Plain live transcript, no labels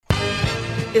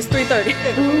It's 3:30.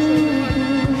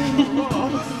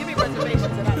 Give me reservations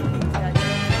and I'll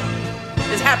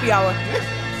It's happy hour.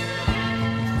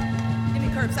 give me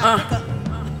curbside pickup.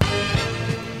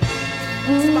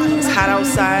 It's hot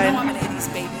outside. No, I'm an 80s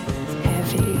baby.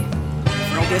 Heavy.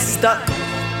 Don't get stuck.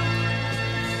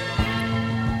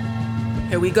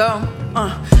 Here we go.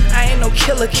 I ain't no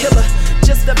killer,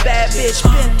 just a bad bitch.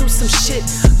 Been through some shit,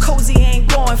 cozy ain't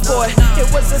going for it. It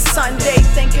was a Sunday,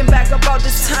 thinking back about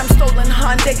this time stolen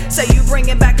Hyundai. Say you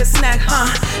bringing back a snack,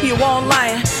 huh? You won't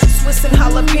lying. Swiss and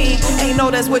jalapeno, ain't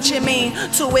know that's what you mean.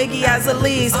 Two Iggy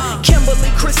Azalees, Kimberly,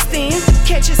 Christine.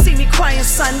 Can't you see me crying,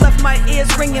 son? Left my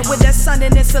ears ringing with that sun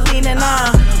and Celine and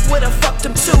would've fucked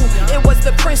him too. It was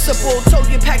the principal, told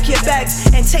you pack your bags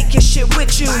and take your shit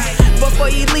with you. Before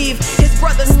you leave, his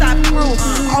brother stopped through.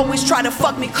 Always try to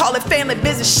fuck me, call it family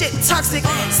business, shit toxic.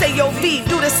 Say yo V,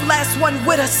 do this last one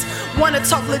with us. Wanna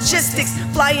talk logistics,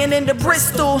 flying into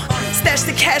Bristol. Stash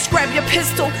the cash, grab your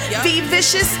pistol. V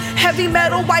vicious, heavy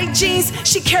metal, white jeans,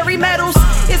 she carry medals.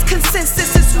 It's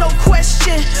consensus, it's no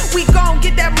question. We gon'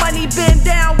 get that money, bend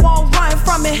down, won't run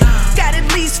from it. Got at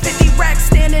least 50 racks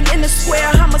standing in the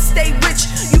square. I'ma stay rich,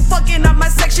 you fucking up my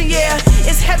section, yeah.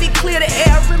 It's heavy, clear the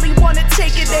air, I really wanna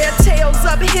take it there. Tails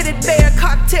up, hit it bare,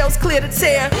 cocktails clear the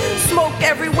tear. Smoke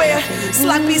everywhere,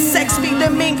 sloppy sex, feed the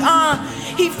mink,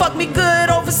 He fucked me good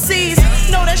overseas.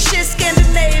 Know that shit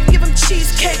Scandinave. Give him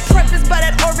cheesecake. Preface by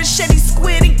that orange shady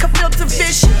squid. He could filter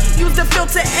fish. Use the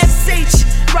filter SH.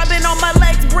 Rubbing on my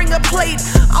legs, bring a plate.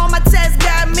 All my tests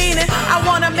got meaning. I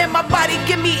want him in my body,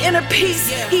 give me inner peace.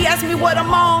 He asked me what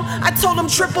I'm on. I told him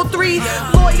 333.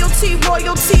 Loyalty,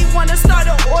 royalty. Wanna start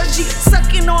an orgy.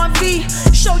 Sucking on V.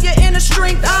 Show your inner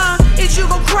strength. Is you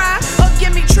gon' cry or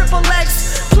give me triple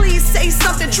X? Please say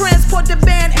something. Transport the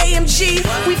band AMG.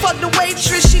 We fuck the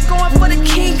waitress, she going for the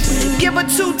kink. Give her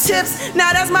 2 tips,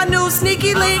 now that's my new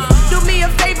sneaky link. Do me a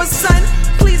favor, son,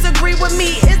 please agree with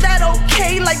me. Is that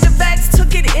okay? Like the vax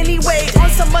took it anyway. On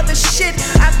some other shit,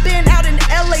 I've been out in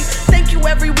LA. Thank you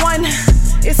everyone,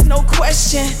 it's no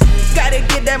question. Gotta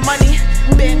get that money,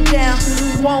 bend down,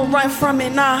 won't run from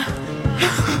it, nah.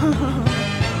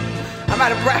 I'm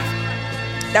out of breath.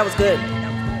 That was good.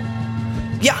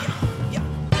 Yeah.